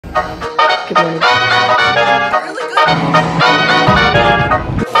Good morning. Really good.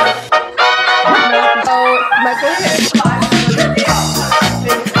 So my plan is 5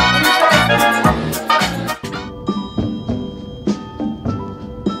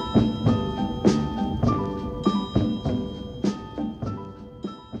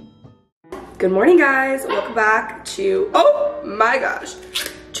 Good morning, guys. Welcome back to, oh my gosh,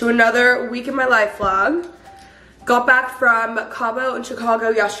 to another week in my life vlog. Got back from Cabo in Chicago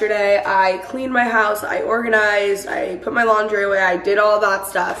yesterday. I cleaned my house, I organized, I put my laundry away, I did all that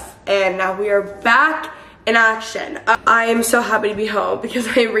stuff, and now we are back in action. I am so happy to be home because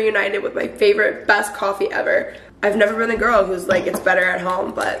I reunited with my favorite, best coffee ever. I've never been the girl who's like, it's better at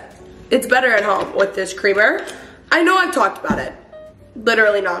home, but it's better at home with this creamer. I know I've talked about it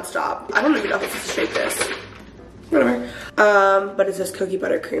literally nonstop. I don't even know if I'm supposed to shake this. Whatever. But it's this cookie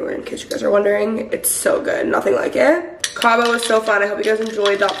butter creamer, in case you guys are wondering. It's so good, nothing like it. Cabo was so fun. I hope you guys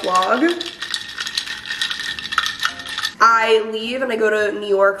enjoyed that vlog. I leave and I go to New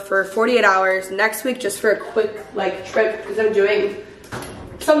York for 48 hours next week just for a quick like trip because I'm doing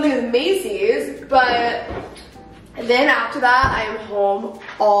something with Macy's, but then after that I am home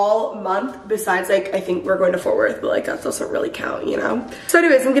all month, besides like I think we're going to Fort Worth, but like that doesn't really count, you know? So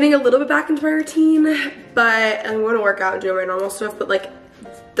anyways, I'm getting a little bit back into my routine, but I'm going to work out and do my normal stuff, but like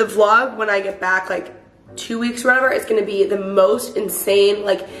the vlog when I get back like 2 weeks or whatever, it's gonna be the most insane,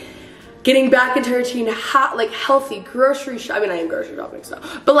 like getting back into routine, like healthy grocery shop. I mean, I am grocery shopping, so,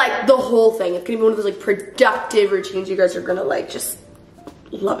 but like the whole thing, it's gonna be one of those like productive routines. You guys are gonna like just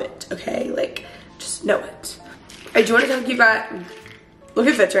love it, okay? Like just know it. I do want to thank you guys. Look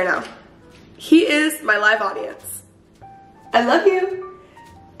at Fitz right now. He is my live audience. I love you.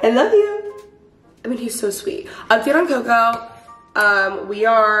 I love you. I mean, he's so sweet. Update on Coco. We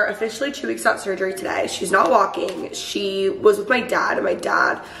are officially 2 weeks out surgery today. She's not walking. She was with my dad, and my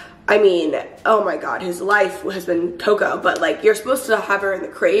dad, I mean, oh my God, his life has been Coco, but like you're supposed to have her in the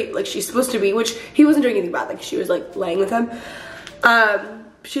crate. Like she's supposed to be, which he wasn't doing anything bad. Like she was like laying with him.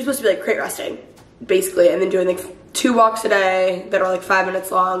 She's supposed to be like crate resting, basically, and then doing like 2 walks a day that are like 5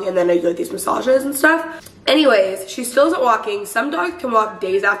 minutes long, and then I do like these massages and stuff. Anyways, she still isn't walking. Some dogs can walk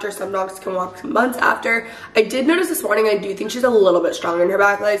days after, some dogs can walk months after. I did notice this morning, I do think she's a little bit stronger in her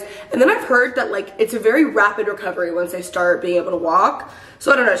back legs, and then I've heard that like it's a very rapid recovery once they start being able to walk.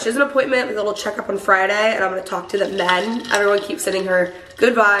 So I don't know, she has an appointment with a little checkup on Friday, and I'm gonna talk to them then. Everyone keeps sending her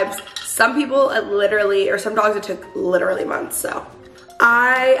good vibes. Some people it literally, or some dogs it took literally months, so.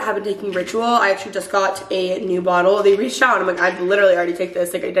 I have been taking Ritual. I actually just got a new bottle. They reached out and I'm like, I'd literally already take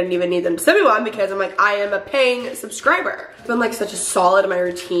this. Like I didn't even need them to send me one because I'm like, I am a paying subscriber. It's been like such a solid in my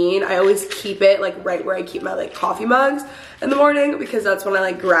routine. I always keep it like right where I keep my like coffee mugs in the morning because that's when I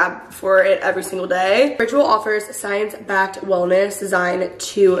like grab for it every single day. Ritual offers science-backed wellness designed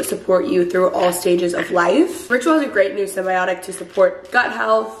to support you through all stages of life. Ritual has a great new symbiotic to support gut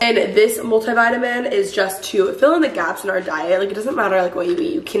health, and this multivitamin is just to fill in the gaps in our diet. Like it doesn't matter like what you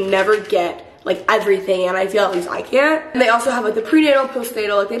eat, you can never get like everything, and I feel at least I can't. And they also have like the prenatal,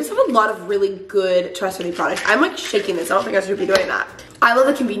 postnatal, like they just have a lot of really good trustworthy products. I'm like shaking this, I don't think I should be doing that. I love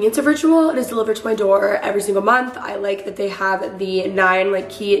the convenience of Ritual. It is delivered to my door every single month. I like that they have the 9 like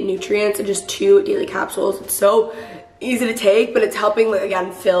key nutrients and just 2 daily capsules. It's so easy to take, but it's helping like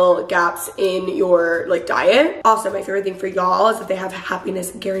again fill gaps in your like diet. Also, my favorite thing for y'all is that they have a happiness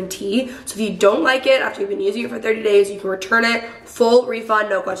guarantee. So if you don't like it after you've been using it for 30 days, you can return it, full refund,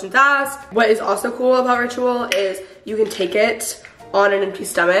 no questions asked. What is also cool about Ritual is you can take it on an empty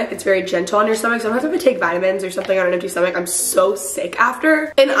stomach. It's very gentle on your stomach. Sometimes if I take vitamins or something on an empty stomach, I'm so sick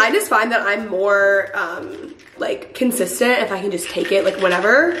after. And I just find that I'm more like consistent if I can just take it like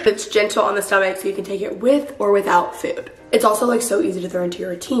whenever. It's gentle on the stomach, so you can take it with or without food. It's also like so easy to throw into your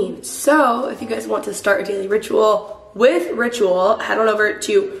routine. So if you guys want to start a daily ritual with Ritual, head on over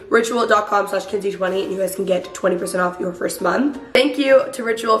to ritual.com/Kenzie20 and you guys can get 20% off your first month. Thank you to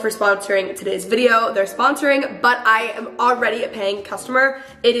Ritual for sponsoring today's video. They're sponsoring, but I am already a paying customer.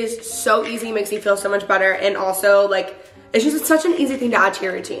 It is so easy, makes me feel so much better, and also like, it's just such an easy thing to add to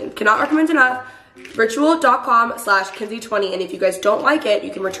your routine. Cannot recommend enough. Ritual.com/Kenzie20, and if you guys don't like it, you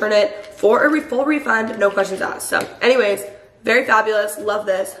can return it for a full refund, no questions asked. So anyways, very fabulous, love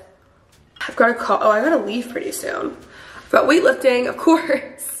this. I've got a call, oh, I gotta leave pretty soon. I've got weightlifting, of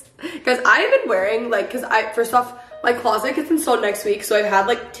course. Guys, I've been wearing, like, first off, my closet gets installed next week, so I've had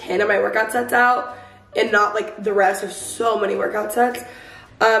like 10 of my workout sets out, and not like the rest. There's so many workout sets.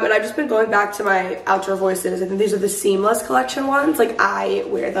 And I've just been going back to my Outdoor Voices. I think these are the seamless collection ones. Like I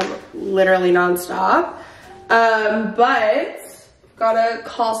wear them literally nonstop. But gotta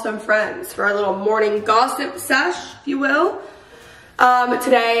call some friends for our little morning gossip sesh, if you will.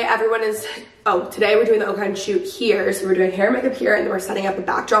 Today everyone is, today we're doing the Okan shoot here. So we're doing hair and makeup here, and then we're setting up a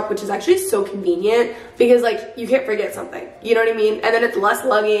backdrop, which is actually so convenient because like you can't forget something, you know what I mean? And then it's less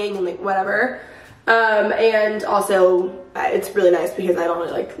lugging and like whatever. And also it's really nice because I don't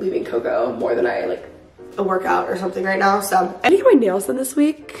really like leaving Coco more than I like a workout or something right now. So I need my nails done this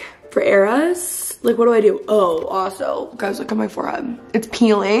week for eras. Like, what do I do? Oh, also, guys, look at my forehead. It's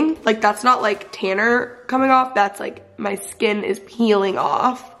peeling. Like, that's not like tanner coming off. That's like my skin is peeling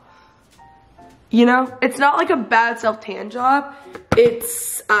off. You know? It's not like a bad self-tan job.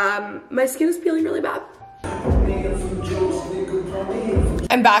 It's, my skin is peeling really bad.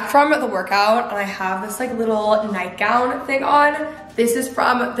 I'm back from the workout and I have this like little nightgown thing on. This is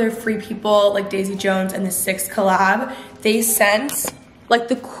from their Free People, like Daisy Jones and the 6th collab. They sent like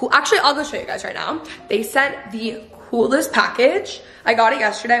the cool, actually I'll go show you guys right now. They sent the coolest package. I got it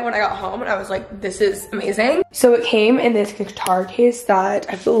yesterday when I got home and I was like, this is amazing. So it came in this guitar case that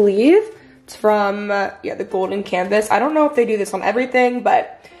I believe it's from, yeah, the Golden Canvas. I don't know if they do this on everything,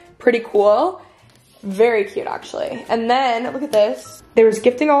 but pretty cool. Very cute actually. And then look at this. There was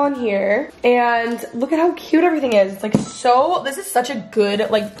gifting all in here and look at how cute everything is. It's like so, this is such a good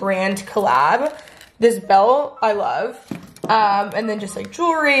like brand collab. This belt I love. And then just like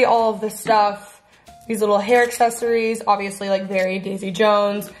jewelry, all of this stuff. These little hair accessories, obviously like very Daisy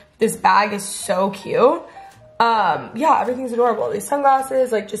Jones. This bag is so cute. Yeah, everything's adorable. These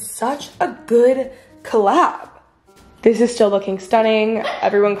sunglasses, like just such a good collab. This is still looking stunning.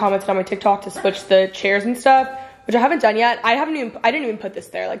 Everyone commented on my TikTok to switch the chairs and stuff, which I haven't done yet. I didn't even put this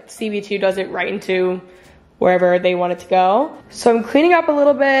there. Like CB2 does it right into wherever they want it to go. So I'm cleaning up a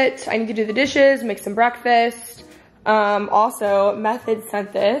little bit. I need to do the dishes, make some breakfast. Also, Method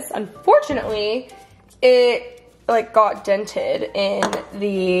sent this. Unfortunately, it like got dented in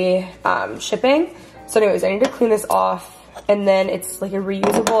the shipping. So anyways, I need to clean this off. And then it's like a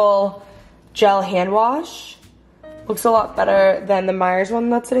reusable gel hand wash. Looks a lot better than the Myers one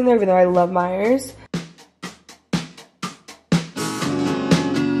that's sitting there, even though I love Myers.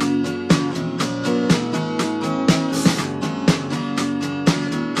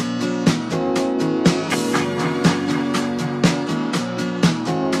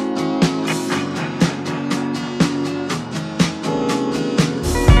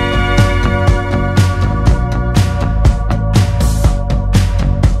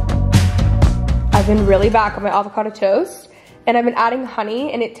 I've been really back on my avocado toast and I've been adding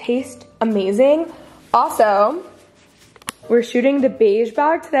honey and it tastes amazing. Also, we're shooting the beige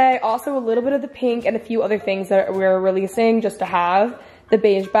bag today. Also a little bit of the pink and a few other things that we're releasing just to have. The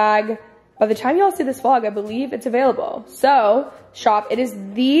beige bag, by the time y'all see this vlog, I believe it's available. So shop, it is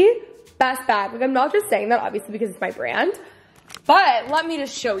the best bag. Like I'm not just saying that obviously because it's my brand, but let me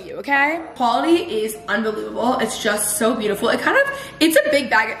just show you, okay? Quality is unbelievable. It's just so beautiful. It's a big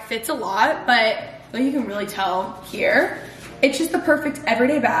bag, it fits a lot, but like you can really tell here. It's just the perfect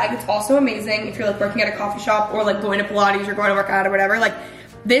everyday bag. It's also amazing if you're like working at a coffee shop or like going to Pilates or going to work out or whatever. Like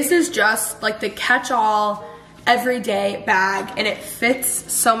this is just like the catch-all everyday bag and it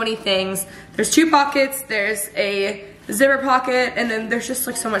fits so many things. There's 2 pockets, there's a zipper pocket, and then there's just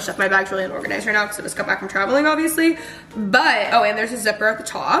like so much stuff. My bag's really unorganized right now because I just got back from traveling obviously. But, oh, and there's a zipper at the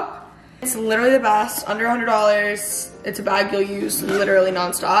top. It's literally the best, under $100. It's a bag you'll use literally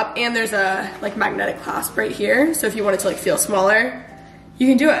nonstop. And there's a like magnetic clasp right here. So if you want it to like feel smaller, you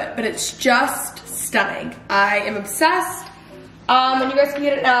can do it. But it's just stunning. I am obsessed. And you guys can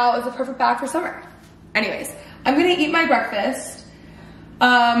get it now. It's a perfect bag for summer. Anyways, I'm gonna eat my breakfast.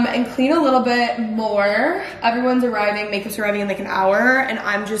 And clean a little bit more. Everyone's arriving, makeup's arriving in like an hour, and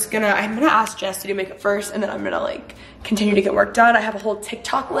I'm gonna ask Jess to do makeup first, and then I'm gonna like continue to get work done. I have a whole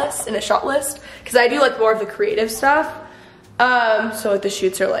TikTok list and a shot list, because I do like more of the creative stuff. So the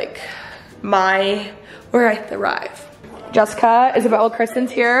shoots are like where I thrive. Jessica, Isabella, Kristen's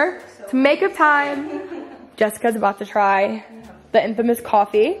here. It's makeup time. Jessica's about to try the infamous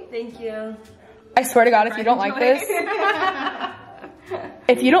coffee. Thank you. I swear to God, if you don't like this,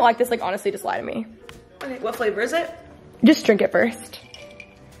 if you don't like this, like honestly, just lie to me. Okay, what flavor is it? Just drink it first.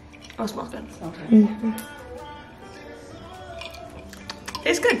 Oh, it smells good. Mm-hmm.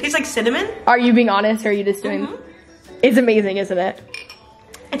 Tastes good. Tastes like cinnamon. Are you being honest or are you just doing? It's amazing, isn't it?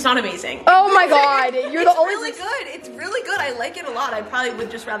 It's not amazing. Oh my God, you're the only. It's really good. It's really good. I like it a lot. I probably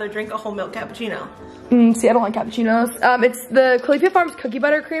would just rather drink a whole milk cappuccino. See, I don't like cappuccinos. It's the Califia Farms cookie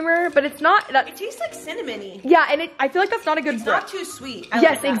butter creamer, but it's not that. It tastes like cinnamony. Yeah, and I feel like that's not a good. It's not too sweet.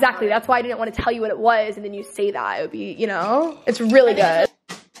 Yes, exactly. That's why I didn't want to tell you what it was, and then you say that it would be, you know, it's really good.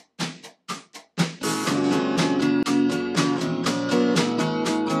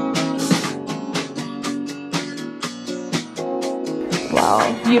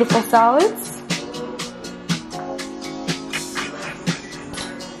 beautiful salads.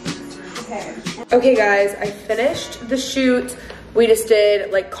 Okay guys, I finished the shoot. We just did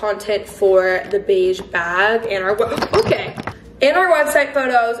like content for the beige bag and our website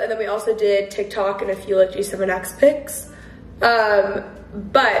photos, and then we also did TikTok and a few like G7X pics. But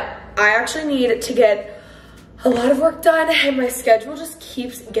I actually need to get a lot of work done and my schedule just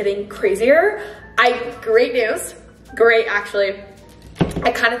keeps getting crazier. Great news, great actually.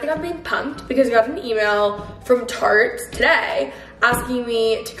 I kind of think I'm being punked because I got an email from Tarte today asking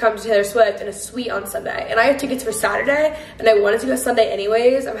me to come to Taylor Swift in a suite on Sunday. And I have tickets for Saturday and I wanted to go Sunday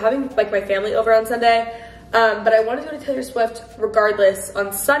anyways. I'm having like my family over on Sunday, but I wanted to go to Taylor Swift regardless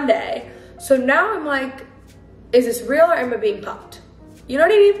on Sunday. So now I'm like, is this real or am I being punked? You know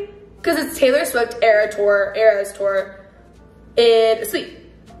what I mean? Because it's Taylor Swift Eras tour in a suite.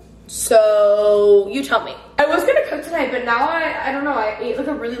 So you tell me. I was gonna cook tonight, but now I don't know, I ate like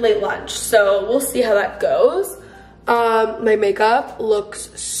a really late lunch. So we'll see how that goes. My makeup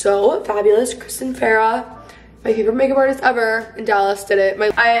looks so fabulous. Kristen Farah, my favorite makeup artist ever in Dallas, did it.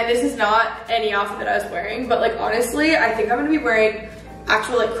 This is not any outfit that I was wearing, but like honestly, I think I'm gonna be wearing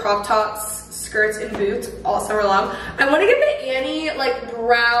actual like crop tops, skirts, and boots all summer long. I wanna get the Annie like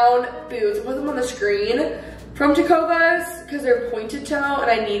brown boots. I'll put them on the screen from Tacovas because they're pointed toe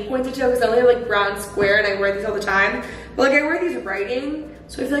and I need pointed toe because I only have like brown square and I wear these all the time. But like I wear these writing,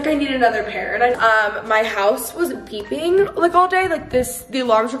 so I feel like I need another pair. And my house was beeping like all day, like the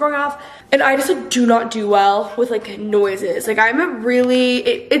alarms were going off, and I just like do not do well with like noises. Like I'm really,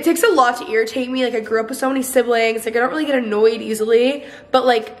 it takes a lot to irritate me. Like I grew up with so many siblings, like I don't really get annoyed easily, but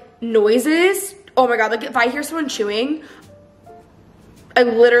like noises, oh my God, like if I hear someone chewing,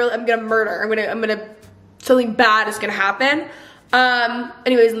 I'm gonna murder. Something bad is gonna happen.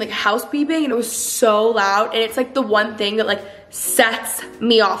 Anyways, and like house beeping, and it was so loud, and it's like the one thing that like sets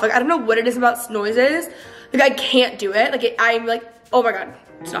me off. Like I don't know what it is about noises. Like I can't do it. Like I'm like, oh my God,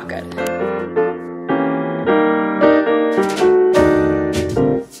 it's not good.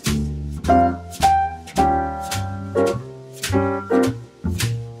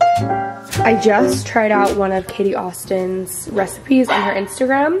 I just tried out one of Katie Austin's recipes on her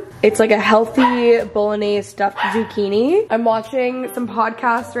Instagram. It's like a healthy bolognese stuffed zucchini. I'm watching some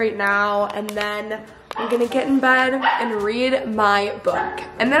podcasts right now, and then I'm gonna get in bed and read my book.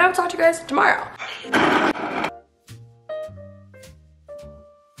 And then I'll talk to you guys tomorrow.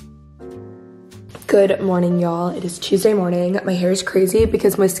 Good morning, y'all. It is Tuesday morning. My hair is crazy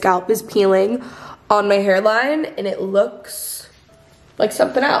because my scalp is peeling on my hairline and it looks like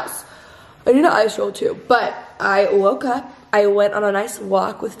something else. I need an ice roll too, but I woke up, I went on a nice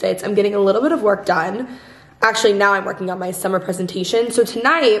walk with Fitz. I'm getting a little bit of work done. Actually, now I'm working on my summer presentation. So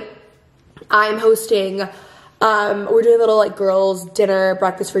tonight, I'm hosting, we're doing a little like girls dinner,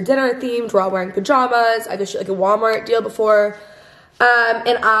 breakfast for dinner themed. We're all wearing pajamas. I just did like a Walmart deal before.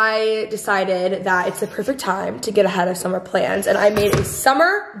 And I decided that it's the perfect time to get ahead of summer plans. And I made a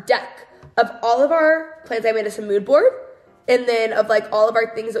summer deck of all of our plans. I made us a mood board. And then of like all of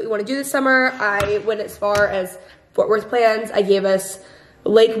our things that we want to do this summer, I went as far as Fort Worth plans. I gave us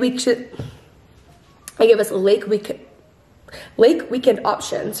lake weekend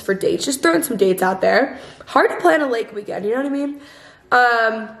options for dates. Just throwing some dates out there. Hard to plan a lake weekend, you know what I mean?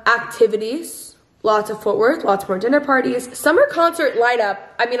 Activities, lots of Fort Worth, lots more dinner parties, summer concert lineup.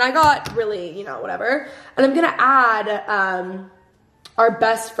 I mean, I got really, you know, whatever. And I'm gonna add our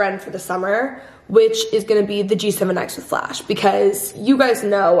best friend for the summer, which is gonna be the G7X with Flash, because you guys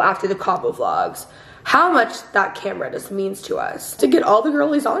know after the Cabo vlogs how much that camera just means to us, to get all the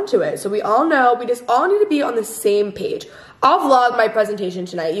girlies onto it. So we all know, we just all need to be on the same page. I'll vlog my presentation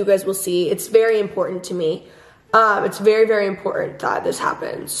tonight. You guys will see. It's very important to me. It's very, very important that this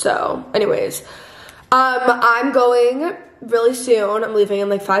happens. So anyways, I'm going really soon. I'm leaving in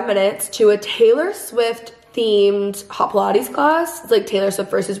like 5 minutes to a Taylor Swift themed hot Pilates class. It's like Taylor Swift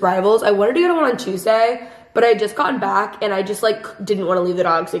versus Rivals. I wanted to go to one on Tuesday, but I had just gotten back and I just like didn't want to leave the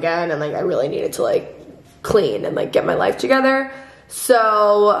dogs again, and like I really needed to like clean and like get my life together.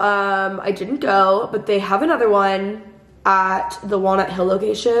 So I didn't go, but they have another one at the Walnut Hill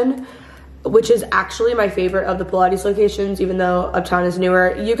location, which is actually my favorite of the Pilates locations, even though Uptown is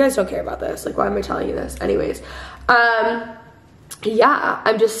newer. You guys don't care about this. Like, why am I telling you this? Anyways, yeah,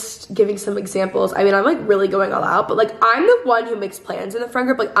 I'm just giving some examples. I mean, I'm like really going all out, but like I'm the one who makes plans in the friend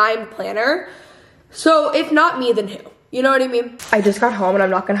group. Like I'm the planner. So if not me, then who? You know what I mean? I just got home and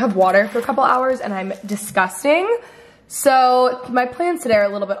I'm not gonna have water for a couple hours and I'm disgusting. So my plans today are a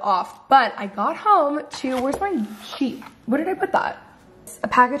little bit off, but I got home to, where's my sheet? Where did I put that? A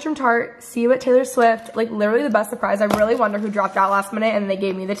package from Tarte, see you at Taylor Swift, like literally the best surprise. I really wonder who dropped out last minute and they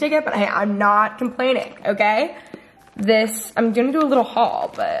gave me the ticket, but hey, I'm not complaining, okay? This, I'm gonna do a little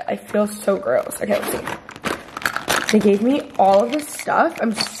haul, but I feel so gross. Okay, let's see. They gave me all of this stuff.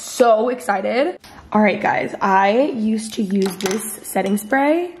 I'm so excited. All right, guys, I used to use this setting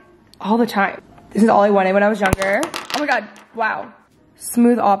spray all the time. This is all I wanted when I was younger. Oh my God, wow.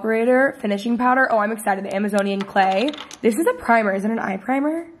 Smooth Operator Finishing Powder. Oh, I'm excited, the Amazonian Clay. This is a primer, is it an eye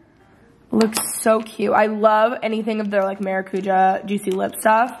primer? Looks so cute. I love anything of their like Maracuja Juicy Lip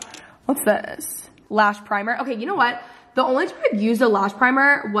stuff. What's this? Lash primer. Okay, you know what? The only time I've used a lash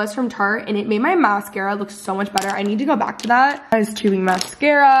primer was from Tarte and it made my mascara look so much better. I need to go back to that. There's tubing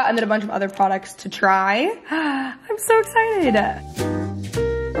mascara and then a bunch of other products to try. I'm so excited.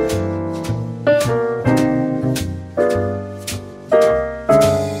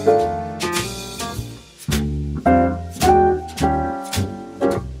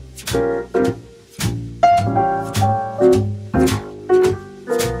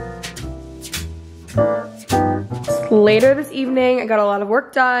 Later this evening, I got a lot of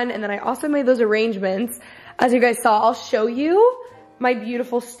work done, and then I also made those arrangements. As you guys saw, I'll show you my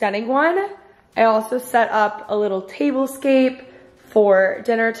beautiful, stunning one. I also set up a little tablescape for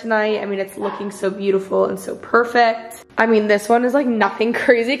dinner tonight. I mean, it's looking so beautiful and so perfect. I mean, this one is like nothing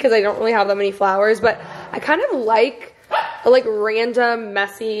crazy because I don't really have that many flowers, but I kind of like a like random,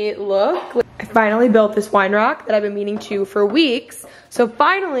 messy look. I finally built this wine rack that I've been meaning to for weeks. So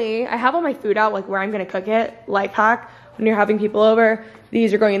finally, I have all my food out, like where I'm gonna cook it. Life hack, when you're having people over,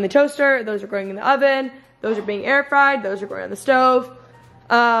 these are going in the toaster, those are going in the oven, those are being air fried, those are going on the stove.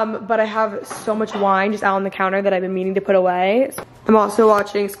 But I have so much wine just out on the counter that I've been meaning to put away. I'm also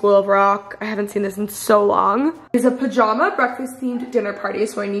watching School of Rock. I haven't seen this in so long. It's a pajama breakfast themed dinner party,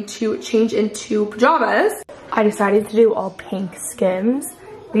 so I need to change into pajamas. I decided to do all pink Skims.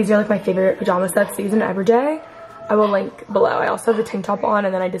 These are like my favorite pajama sets to use in everyday. I will link below. I also have the tank top on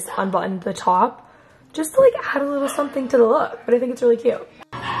and then I just unbuttoned the top just to like add a little something to the look, but I think it's really cute.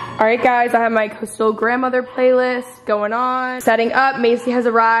 All right, guys, I have my Coastal Grandmother playlist going on. Setting up, Macy has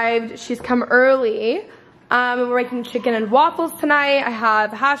arrived. She's come early. We're making chicken and waffles tonight. I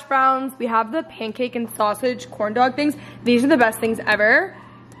have hash browns. We have the pancake and sausage corn dog things. These are the best things ever.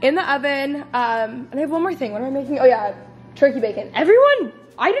 In the oven, and I have one more thing. What am I making? Oh yeah, turkey bacon. Everyone,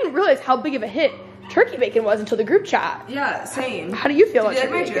 I didn't realize how big of a hit turkey bacon was until the group chat. Yeah, same. How do you feel about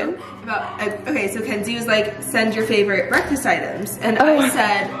turkey bacon? Okay, so Kenzie was like, send your favorite breakfast items. And I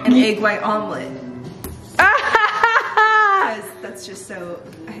said an egg white omelet. Because that's just so,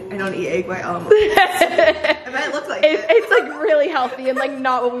 I don't eat egg white omelet. It might look like it. It's like really healthy and like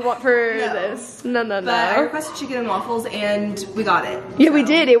not what we want for this. No. But I requested chicken and waffles and we got it. Yeah, so. We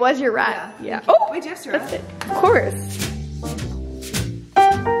did. It was your rat. Yeah. Oh, wait, do you have syrup? That's it. Of course.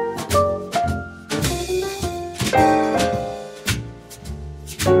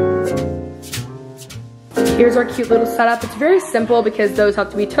 Here's our cute little setup. It's very simple because those have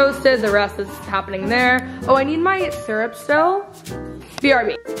to be toasted. The rest is happening there. Oh, I need my syrup still.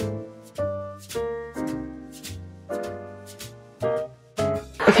 BRB.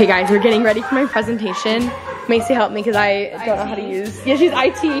 Okay guys, we're getting ready for my presentation. Macy help me because I don't know how to use. Yeah, she's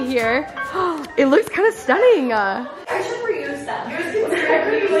IT here. It looks kind of stunning. I should reuse that.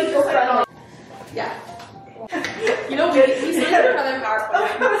 Yeah. You know, we still have another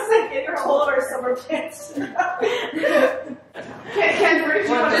PowerPoint. I was like, in her whole our summer pants.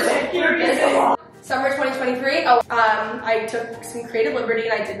 Summer 2023. Oh, I took some creative liberty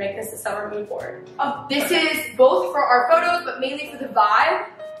and I did make this a summer mood board. Oh, this is both for our photos, but mainly for the vibe,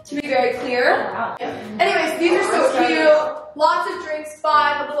 to be very clear. Oh, wow. Anyways, these are so cute. Lots of drinks,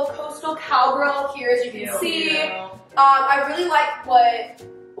 fun. A little coastal cowgirl here, as you can see. I really like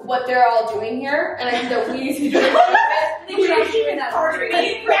what they're all doing here, and I think that we need to be doing it.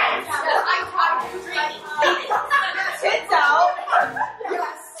 Tits out.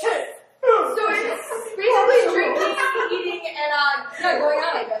 Yes. So it's basically drinking, eating, and yeah, going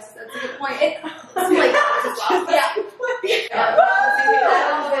out, I guess. That's a good point. It's like, yeah. I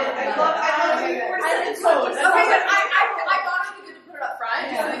thought it'd be good to put it up front,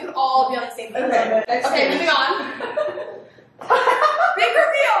 so we could all be on the same page. Okay, moving on. Big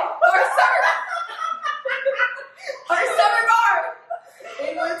reveal! Our summer bar!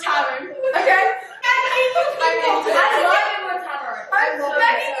 Inwood Tavern. Okay? I love Inwood Tavern. I'm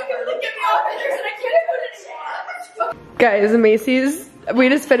begging you to look at me all pictures and I can't put it in. Guys, Macy's, we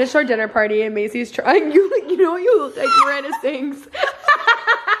just finished our dinner party and Macy's trying, you know what you look like, you ran his things.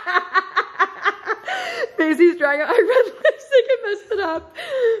 Macy's trying out our red lipstick and messed it up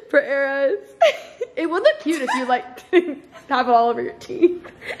for Eras. It would look cute if you like didn't. have it all over your teeth.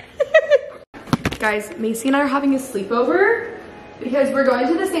 Guys, Macy and I are having a sleepover because we're going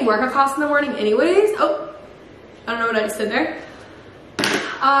to the same workout class in the morning anyways. Oh, I don't know what I just did there.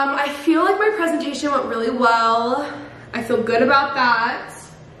 I feel like my presentation went really well. I feel good about that.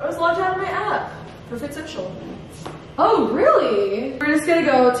 I was logged out of my app. Perfect Social. Oh, really? We're just gonna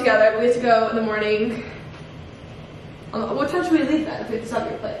go together. We have to go in the morning. What time should we leave then if we have to stop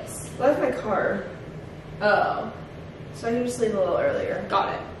at your place? I left my car. Oh. So I can just leave a little earlier.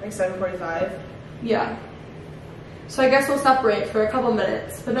 Got it. Like 7:45. Yeah. So I guess we'll separate for a couple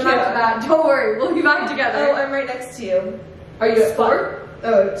minutes. But then after that, don't worry, we'll be back together. Oh, I'm right next to you. Are you at 4?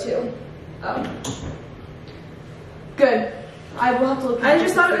 Oh, 2. Oh. Good. I will have to look. I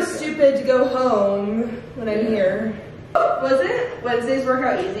just thought it was stupid to go home when I'm here. Was it? Wednesday's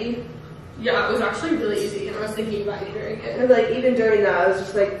workout easy? Yeah, it was actually really easy, and I was thinking about you during it. And like even during that, I was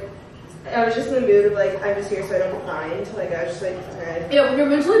just like, I was just in the mood of like, I'm just here so I don't mind. Like I was just like, okay. Yeah, when you're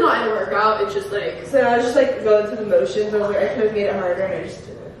mentally not in a workout, it's just like. So I was just like going through the motions. I was like, I could have made it harder, and I just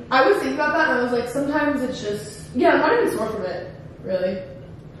didn't. I was thinking about that, and I was like, sometimes it's just, yeah, I'm not even sore from it, really.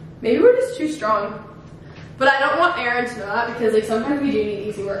 Maybe we're just too strong. But I don't want Erin to know that because like sometimes we do need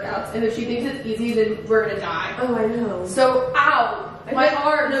easy workouts, and if she thinks it's easy, then we're gonna die. Oh, I know. So, ow! My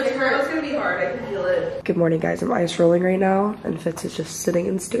arm. No, it was gonna be hard. I can feel it. Good morning, guys. I'm ice rolling right now, and Fitz is just sitting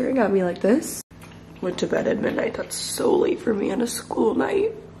and staring at me like this. Went to bed at midnight. That's so late for me on a school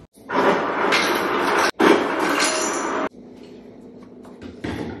night.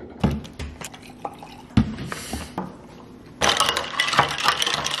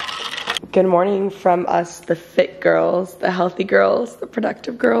 Good morning from us, the fit girls, the healthy girls, the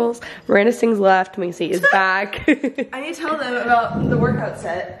productive girls. Miranda Singh's left, Macy is back. I need to tell them about the workout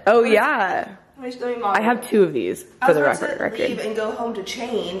set. Oh yeah. I have 2 of these for the record. I was about to leave and go home to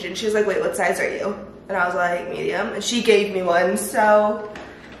change, and she was like, wait, what size are you? And I was like, medium, and she gave me one, so.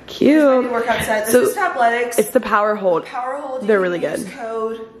 Cute. My workout set. This is Athletics. It's the Power Hold. Power Hold. They're really good.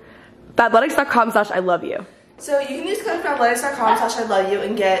 Code. Athletics.com/I-love-you. So you can use code athletics.com/I-love-you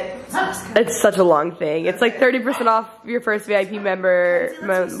and get. It's such a long thing. It's like 30% off your first VIP member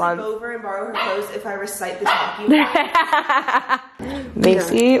month. Over and borrow her clothes if I recite the talking.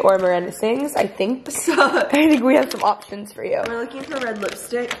 Macy or Miranda Singh's, I think. I think we have some options for you. We're looking for red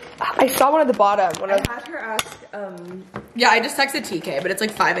lipstick. I saw one at the bottom. I had her ask. Yeah, I just texted TK, but it's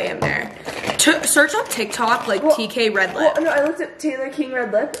like 5 a.m. there. Search up TikTok like TK red lip. Well, no, I looked at Taylor King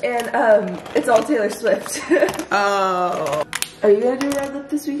red lip, and it's all Taylor Swift. Oh. Are you gonna do red lip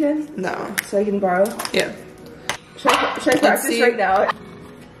this weekend? No. So I can borrow? Yeah. Should I practice right now?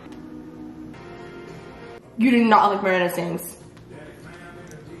 You do not like Miranda Singh's.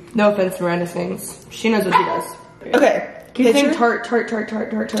 No offense to Miranda Singh's. She knows what she does. Okay. Can you think tart.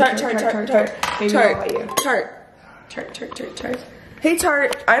 Hey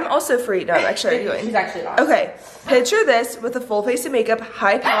Tart, I'm also free. No, I'm actually doing. She's actually not. Okay. Picture this with a full face of makeup,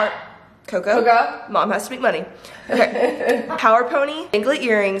 high power. Coco? Mom has to make money. Okay. Power pony, anklet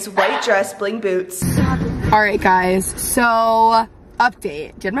earrings, white dress, bling boots. Alright guys, so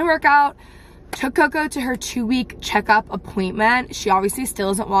update. Did my workout. Took Coco to her 2-week checkup appointment. She obviously still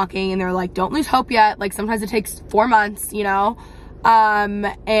isn't walking, and they're like, don't lose hope yet. Like sometimes it takes 4 months, you know?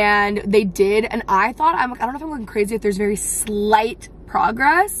 And they did, and I thought, I don't know if I'm looking crazy, if there's very slight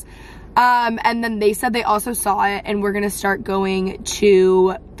progress. And then they said they also saw it, and we're gonna start going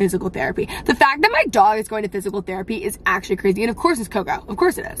to physical therapy. The fact that my dog is going to physical therapy is actually crazy, and of course it's Coco. Of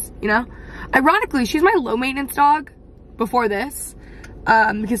course it is, you know? Ironically, she's my low maintenance dog before this,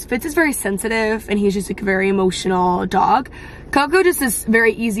 because Fitz is very sensitive, and he's just like a very emotional dog. Coco just is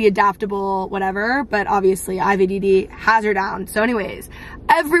very easy, adaptable, whatever, but obviously IVDD has her down. So anyways,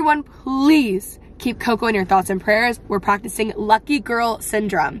 everyone please keep Coco in your thoughts and prayers. We're practicing lucky girl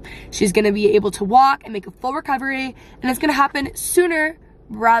syndrome. She's gonna be able to walk and make a full recovery, and it's gonna happen sooner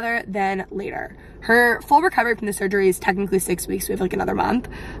rather than later. Her full recovery from the surgery is technically 6 weeks, so we have like another month.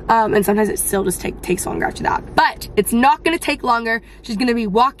 And sometimes it still just takes longer after that. But it's not gonna take longer. She's gonna be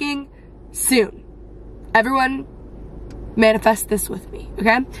walking soon. Everyone manifest this with me,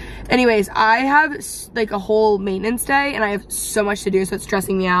 okay? Anyways, I have like a whole maintenance day, and I have so much to do, so it's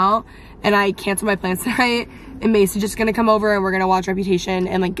stressing me out. And I canceled my plans tonight, and Macy's just gonna come over, and we're gonna watch Reputation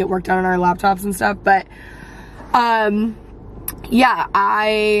and like get work done on our laptops and stuff. But yeah,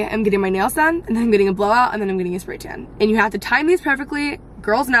 I am getting my nails done, and then I'm getting a blowout, and then I'm getting a spray tan. And you have to time these perfectly.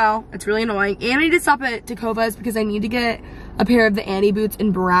 Girls know, it's really annoying. And I need to stop at Takova's because I need to get a pair of the Annie boots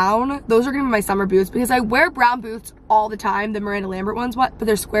in brown. Those are gonna be my summer boots because I wear brown boots all the time. The Miranda Lambert ones, but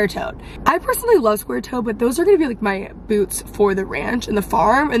they're square toed. I personally love square toe, but those are gonna be like my boots for the ranch and the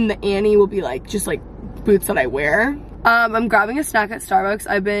farm, and the Annie will be like just like boots that I wear. I'm grabbing a snack at Starbucks.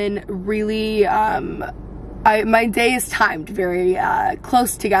 I've been really, my day is timed very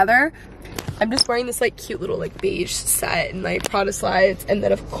close together. I'm just wearing this like cute little like beige set and my Prada slides, and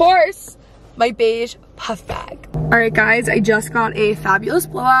then of course my beige puff bag. All right guys, I just got a fabulous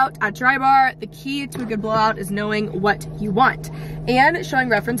blowout at Dry Bar. The key to a good blowout is knowing what you want and showing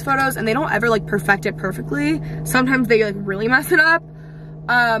reference photos, and they don't ever like perfect it perfectly. Sometimes they like really mess it up,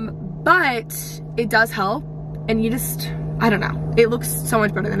 but it does help, and you just, I don't know, it looks so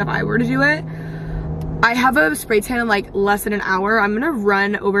much better than if I were to do it. I have a spray tan in like less than an hour. I'm gonna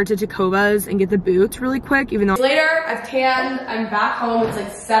run over to Tacobas and get the boots really quick, even though later I've tanned, I'm back home, it's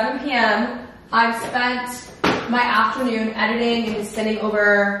like 7 p.m. I've spent my afternoon editing and just sending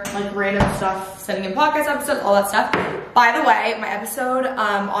over like random stuff, sending in podcast episodes, all that stuff. By the way, my episode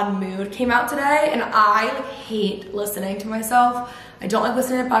on mood came out today, and I like hate listening to myself. I don't like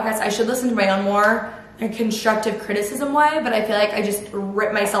listening to podcasts. I should listen to my own more in a constructive criticism way, but I feel like I just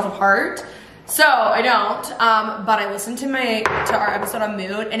rip myself apart. So I don't, but I listened to our episode on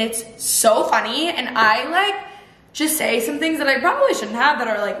mood, and it's so funny, and I like just say some things that I probably shouldn't have that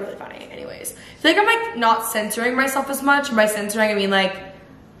are like really funny. Anyways, I feel like I'm like not censoring myself as much. By censoring, I mean like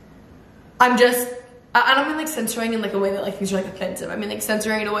I don't mean like censoring in like a way that like things are like offensive. I mean like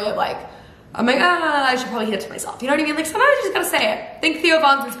censoring in a way of like, I'm like, I should probably hit it to myself. You know what I mean? Like sometimes you just gotta say it. I think Theo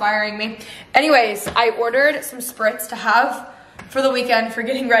Vaughn's inspiring me. Anyways, I ordered some spritz to have for the weekend for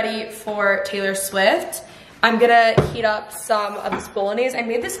getting ready for Taylor Swift. I'm gonna heat up some of this bolognese. I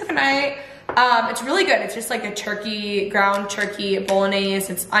made this the other night. It's really good. It's just like a ground turkey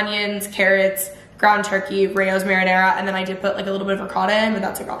bolognese. It's onions, carrots, ground turkey, Reno's marinara, and then I did put like a little bit of ricotta in, but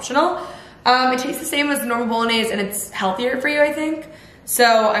that's like optional. It tastes the same as the normal bolognese, and it's healthier for you, I think. So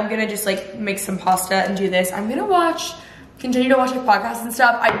I'm gonna just like make some pasta and do this. I'm gonna continue to watch like podcasts and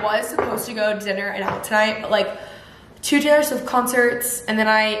stuff. I was supposed to go to dinner and out tonight, but like 2 Taylor Swift concerts, and then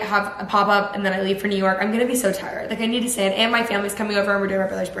I have a pop-up, and then I leave for New York. I'm gonna be so tired. Like I need to stay in, and my family's coming over, and we're doing my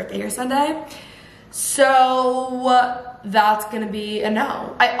brother's birthday here Sunday. So that's gonna be a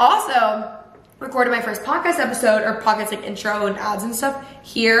no. I also recorded my first podcast episode, or podcast like intro and ads and stuff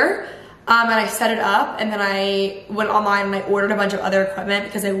here. And I set it up, and then I went online and I ordered a bunch of other equipment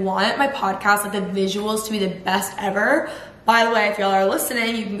because I want my podcast, like the visuals, to be the best ever. By the way, if y'all are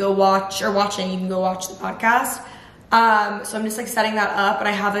listening, you can go watch, or watching, you can go watch the podcast. So I'm just like setting that up, and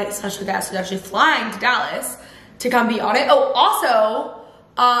I have a special guest who's actually flying to Dallas to come be on it. Oh, also,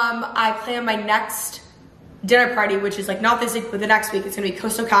 I plan my next dinner party, which is like not this week, but the next week. It's gonna be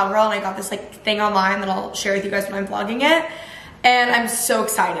Coastal Cowgirl, and I got this like thing online that I'll share with you guys when I'm vlogging it. And I'm so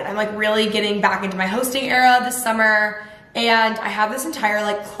excited. I'm like really getting back into my hosting era this summer, and I have this entire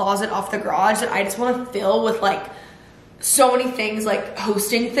like closet off the garage that I just want to fill with like so many things, like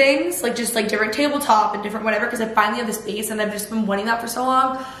hosting things, like just like different tabletop and different whatever, because I finally have the space, and I've just been wanting that for so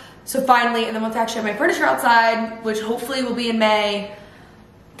long. So finally, and then once I actually have my furniture outside, which hopefully will be in May,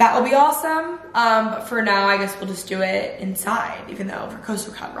 that will be awesome. But for now, I guess we'll just do it inside, even though for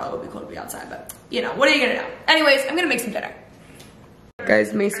Coastal Cowgirl it would be cool to be outside, but you know, what are you gonna do? Anyways, I'm gonna make some dinner.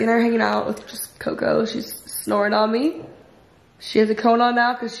 Guys, Macy and I are hanging out with just Coco. She's snoring on me. She has a cone on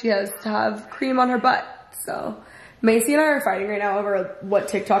now because she has to have cream on her butt, so. Macy and I are fighting right now over what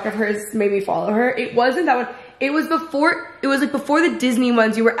TikTok of hers made me follow her. It wasn't that one. It was like before the Disney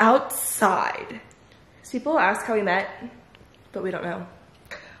ones. You were outside. So people ask how we met, but we don't know.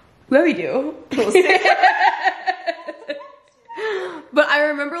 Well, we do. But I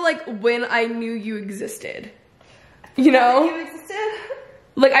remember like when I knew you existed. You know? You existed?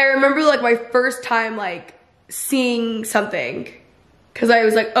 Like I remember like my first time like seeing something. Cause I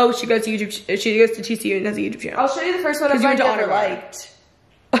was like, oh, she goes to YouTube. She goes to TCU and has a YouTube channel. I'll show you the first one I never liked.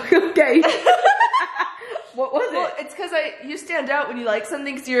 Okay. What was it? It's cause you stand out when you like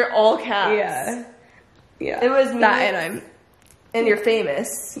something, cause you're all caps. Yeah. Yeah. It was me. That, and you're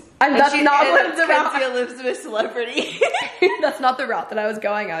famous. And that's not the Kenzie Elizabeth celebrity. That's not the route that I was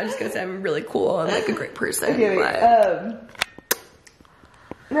going. I was just gonna say I'm really cool and like a great person. Okay,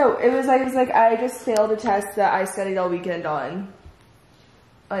 no, it was I just failed a test that I studied all weekend on.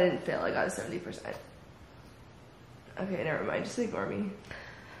 I didn't fail, I got a 70%. Okay, never mind, just ignore me.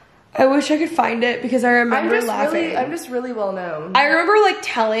 I wish I could find it because I remember laughing. I'm just really well known. I remember like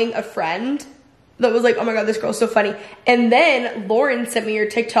telling a friend that was like, oh my god, this girl's so funny. And then Lauren sent me your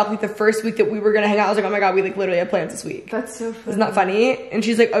TikTok like the first week that we were gonna hang out. I was like, oh my god, we like literally have plans this week. That's so funny. Isn't that funny? And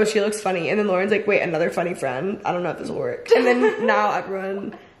she's like, oh, she looks funny. And then Lauren's like, wait, another funny friend? I don't know if this will work. And then now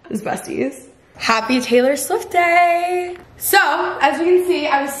everyone is besties. Happy Taylor Swift Day. So, as you can see,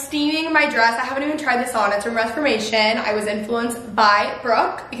 I was steaming my dress. I haven't even tried this on. It's from Reformation. I was influenced by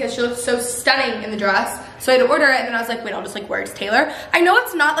Brooke because she looks so stunning in the dress. So I had to order it, and then I was like, wait, I'll just like wear it to Taylor. I know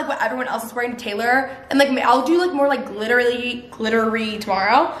it's not like what everyone else is wearing to Taylor, and like I'll do like more like glittery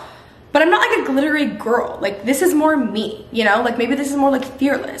tomorrow. But I'm not like a glittery girl. Like this is more me, you know? Like maybe this is more like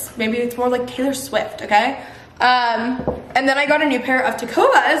fearless. Maybe it's more like Taylor Swift, okay? And then I got a new pair of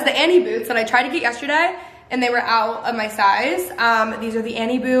Tacovas, the Annie boots that I tried to get yesterday, and they were out of my size. These are the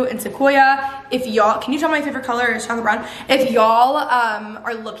Annie boot in Sequoia. If y'all, can you tell my favorite color is chocolate brown? If y'all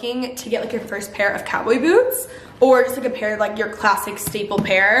are looking to get like your first pair of cowboy boots, or just like a pair of like your classic staple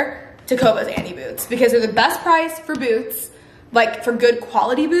pair, Tacovas Annie boots, because they're the best price for boots. Like for good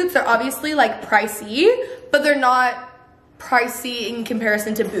quality boots, they're obviously like pricey, but they're not pricey in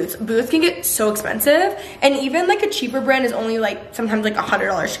comparison to boots. Boots can get so expensive, and even like a cheaper brand is only like sometimes like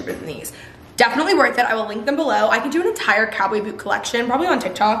 $100 cheaper than these. Definitely worth it. I will link them below. I could do an entire cowboy boot collection, probably on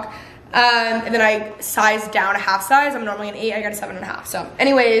TikTok. And then I sized down a half size. I'm normally an 8, I got a 7.5. So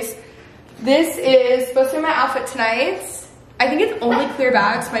anyways, this is supposed to be my outfit tonight. I think it's only clear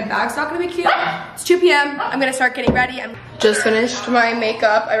bags. My bag's not gonna be cute. It's 2 p.m. I'm gonna start getting ready. I just finished my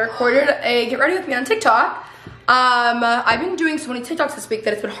makeup. I recorded a get ready with me on TikTok. I've been doing so many TikToks this week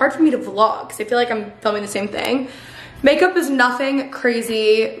that it's been hard for me to vlog because I feel like I'm filming the same thing. Makeup is nothing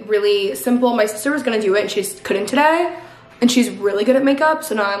crazy, really simple. My sister was gonna do it and she just couldn't today. And she's really good at makeup,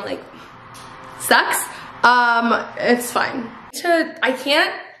 so now I'm like, sucks. It's fine. I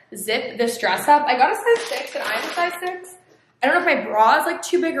can't zip this dress up. I got a size 6 and I'm a size 6. I don't know if my bra is like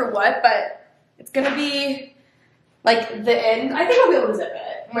too big or what, but it's gonna be like the end. I think I'll be able to zip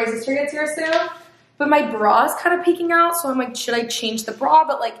it when my sister gets here soon. But my bra is kind of peeking out, so I'm like, should I change the bra?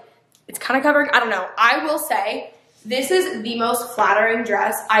 But like, it's kind of covering, I don't know. I will say, this is the most flattering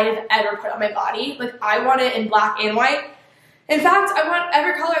dress I have ever put on my body. Like, I want it in black and white. In fact, I want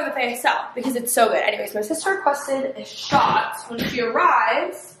every color that they sell because it's so good. Anyways, my sister requested a shot when she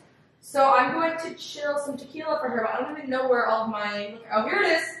arrives. So I'm going to chill some tequila for her, but I don't even know where all of my, oh, here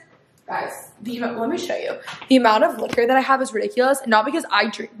it is. Guys, let me show you. The amount of liquor that I have is ridiculous. Not because I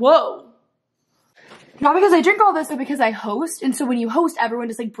drink, whoa. Not because I drink all this, but because I host. And so when you host, everyone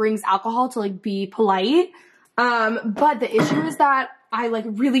just like brings alcohol to like be polite. But the issue is that I like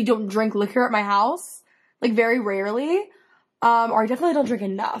really don't drink liquor at my house. Like very rarely. Or I definitely don't drink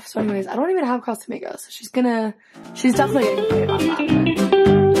enough. So anyways, I don't even have Casamigos. So she's definitely gonna complain about that.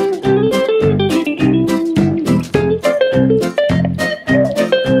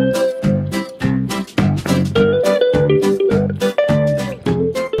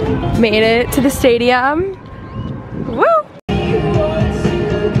 Made it to the stadium. Woo!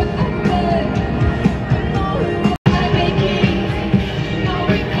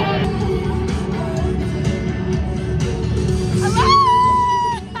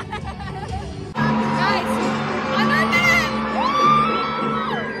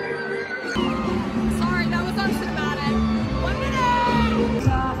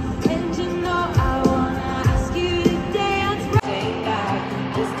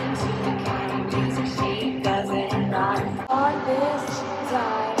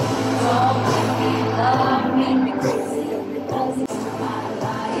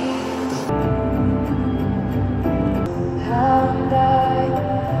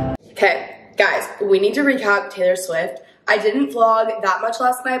 Okay, guys, we need to recap Taylor Swift. I didn't vlog that much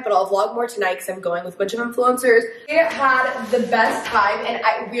last night, but I'll vlog more tonight because I'm going with a bunch of influencers. We had the best time,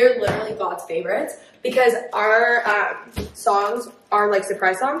 and we're literally God's favorites because our songs are like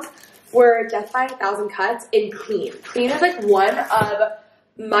surprise songs. We're Death by 1,000 Cuts and Clean. Clean is like one of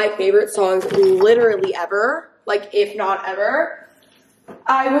my favorite songs literally ever, like if not ever.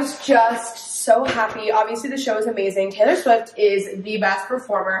 I was just so happy. Obviously the show is amazing. Taylor Swift is the best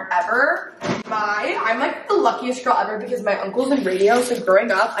performer ever. I'm like the luckiest girl ever because my uncle's in radio, so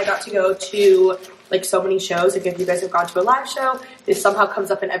growing up I got to go to like so many shows. Like if you guys have gone to a live show, this somehow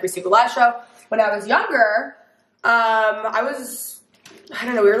comes up in every single live show. When I was younger, I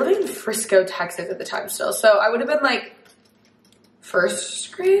don't know, we were living in Frisco, Texas at the time still, so I would have been like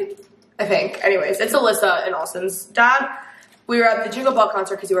first grade, I think. Anyways, it's Alyssa and Austin's dad. We were at the Jingle Bell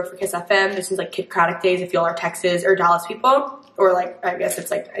concert because he worked for Kiss FM. This is like Kid Craddock days if y'all are Texas or Dallas people. Or like, I guess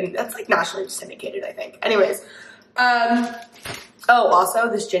it's like, and that's like nationally syndicated, I think. Anyways. Oh, also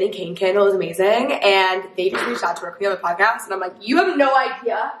this Jenny Kane candle is amazing. And they just reached out to work with me on the podcast. And I'm like, you have no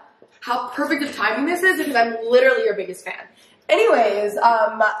idea how perfect of timing this is because I'm literally your biggest fan. Anyways,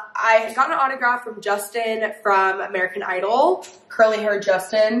 I got an autograph from Justin from American Idol. Curly hair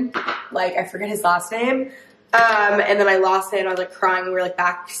Justin. Like, I forget his last name. And then I lost it and I was like crying. We were like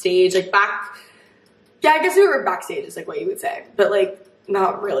backstage, like back Yeah, I guess we were backstage is like what you would say, but like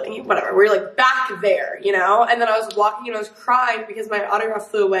not really, whatever. We were like back there, you know? And then I was walking and I was crying because my autograph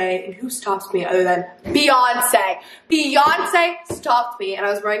flew away, and who stops me other than Beyonce? Beyonce stopped me, and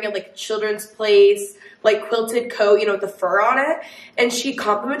I was wearing a like children's place, like quilted coat, you know, with the fur on it, and she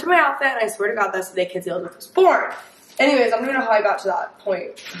complimented my outfit, and I swear to God, that's the day Kenzie Elizabeth was born. Anyways, I don't even know how I got to that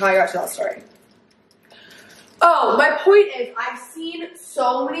point, how I got to that story. Oh, my point is, I've seen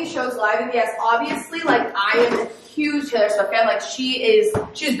so many shows live, and yes, obviously, like, I am a huge Taylor Swift fan. Like,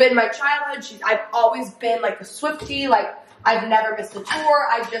 she's been my childhood. I've always been, like, a Swiftie. Like, I've never missed a tour.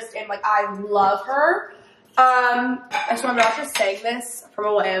 I just am, like, I love her. So I'm not just saying this from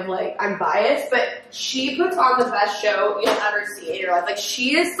a way of, like, I'm biased, but she puts on the best show you'll ever see in your life. Like,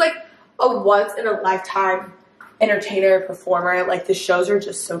 she is, like, a once-in-a-lifetime entertainer, performer. Like, the shows are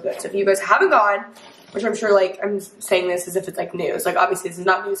just so good. So if you guys haven't gone, which I'm sure, like, I'm saying this as if it's, like, news. Like, obviously, this is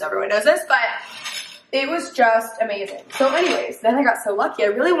not news. Everyone knows this. But it was just amazing. So, anyways, then I got so lucky. I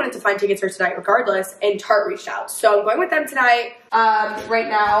really wanted to find tickets for tonight regardless, and Tarte reached out. So, I'm going with them tonight. Right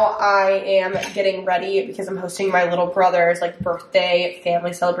now, I am getting ready because I'm hosting my little brother's, like, birthday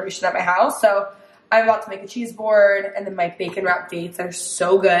family celebration at my house. So, I'm about to make a cheese board, and then my bacon wrap dates are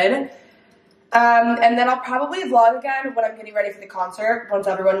so good. And then I'll probably vlog again when I'm getting ready for the concert once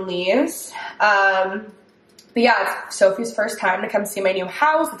everyone leaves. But yeah, it's Sophie's first time to come see my new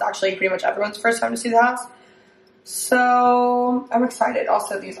house. It's actually pretty much everyone's first time to see the house. So I'm excited.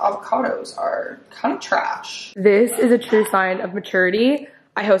 Also, these avocados are kind of trash. This is a true sign of maturity.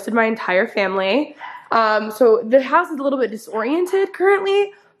 I hosted my entire family. So the house is a little bit disoriented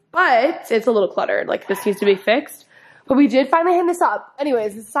currently, but it's a little cluttered. Like, this needs to be fixed. But we did finally hang this up.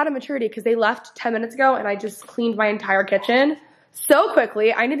 Anyways, this is a sign of maturity because they left 10 minutes ago and I just cleaned my entire kitchen so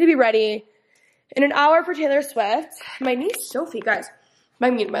quickly. I need to be ready in an hour for Taylor Swift. My niece Sophie, guys, my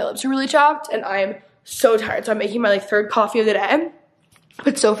lips are really chapped and I'm so tired. So I'm making my like third coffee of the day.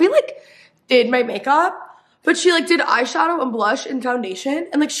 But Sophie like did my makeup, but she like did eyeshadow and blush and foundation,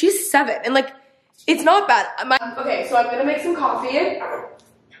 and like she's 7 and like it's not bad. Okay, so I'm gonna make some coffee. I don't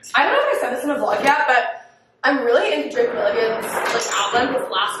know if I said this in a vlog yet, but I'm really into Drake Milligan's like album, his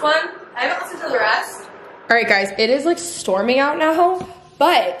last one. I haven't listened to the rest. All right, guys, it is like storming out now,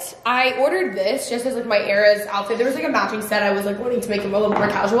 but I ordered this just as like my Eras outfit. There was like a matching set. I was like wanting to make them a little more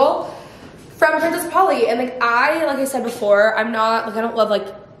casual from Princess Polly, and like I said before, I'm not like I don't love like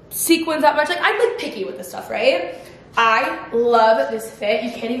sequins that much. Like I'm like picky with this stuff, right? I love this fit. You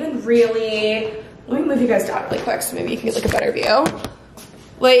can't even really. Let me move you guys down really quick so maybe you can get like a better view.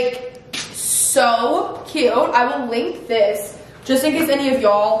 Like. So cute. I will link this just in case any of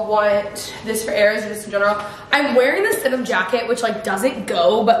y'all want this for Eras or just in general. I'm wearing this denim jacket, which like doesn't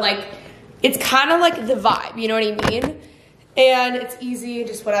go, but like it's kind of like the vibe, you know what I mean? And it's easy,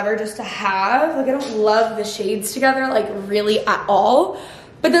 just whatever, just to have. Like I don't love the shades together, like really at all.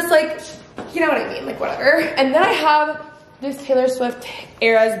 But this like, you know what I mean, like whatever. And then I have this Taylor Swift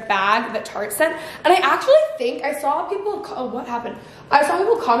Eras bag that Tarte sent. And I actually think I saw people, oh, what happened? I saw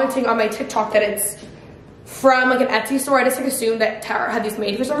people commenting on my TikTok that it's from like an Etsy store. I just like assumed that Tarte had these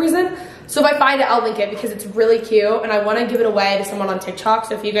made for some reason. So if I find it, I'll link it because it's really cute and I want to give it away to someone on TikTok.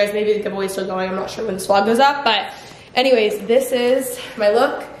 So if you guys, maybe the giveaway's still going. I'm not sure when this vlog goes up, but anyways, this is my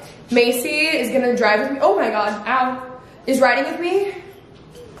look. Macy is gonna drive with me. Oh my God, ow. Is riding with me.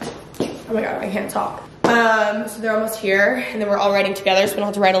 Oh my God, I can't talk. So they're almost here and then we're all riding together so we don't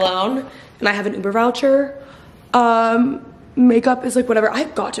have to ride alone. And I have an Uber voucher. Makeup is like whatever.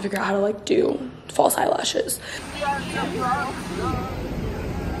 I've got to figure out how to like do false eyelashes.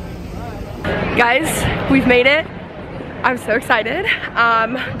 Guys, we've made it. I'm so excited.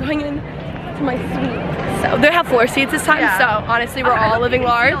 Going in to my suite. So they have floor seats this time, yeah. So honestly we're all living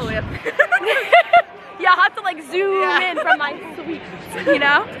large. Yeah, I'll have to like zoom in from my suite, you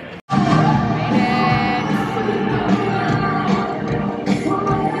know?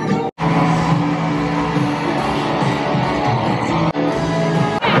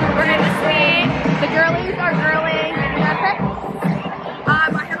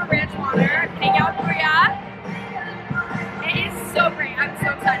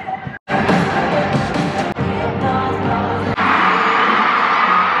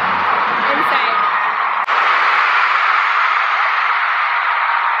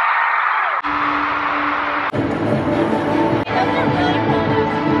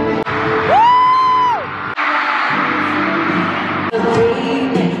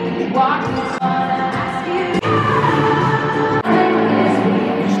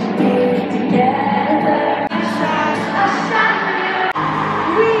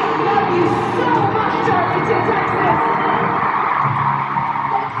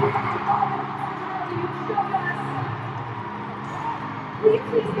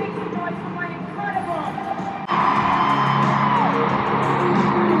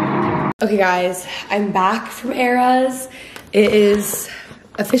 Okay guys, I'm back from Eras. It is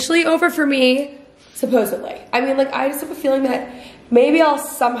officially over for me, supposedly. I mean, like, I just have a feeling that maybe I'll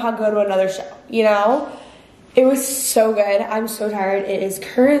somehow go to another show, you know? It was so good. I'm so tired. It is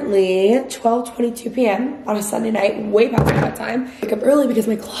currently 12:22 p.m. on a Sunday night, way past my time. I wake up early because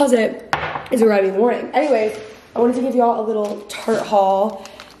my closet is arriving in the morning. Anyways, I wanted to give y'all a little tart haul.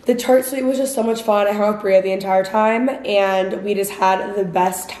 The tart suite was just so much fun. I hung with Bria the entire time and we just had the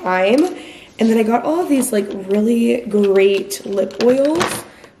best time. And then I got all of these like really great lip oils.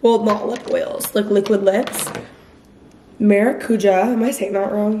 Well, not lip oils, like liquid lips. Maracuja, am I saying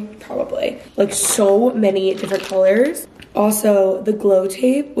that wrong? Probably. Like so many different colors. Also the glow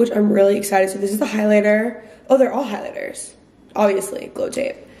tape, which I'm really excited. So this is the highlighter. Oh, they're all highlighters. Obviously, glow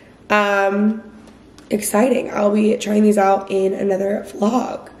tape. Exciting. I'll be trying these out in another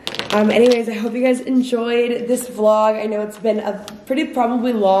vlog. Anyways, I hope you guys enjoyed this vlog. I know it's been a pretty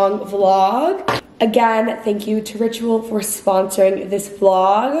probably long vlog. Again, thank you to Ritual for sponsoring this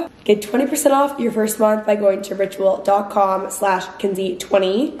vlog. Get 20% off your first month by going to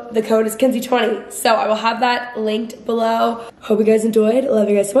ritual.com/Kenzie20. The code is Kenzie20. So I will have that linked below. Hope you guys enjoyed. Love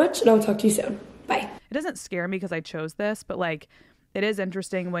you guys so much and I'll talk to you soon. Bye. It doesn't scare me because I chose this, but like, it is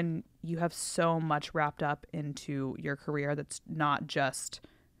interesting when you have so much wrapped up into your career that's not just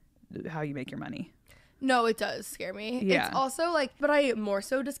how you make your money. No, it does scare me. Yeah. It's also like, but I more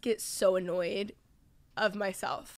so just get so annoyed of myself.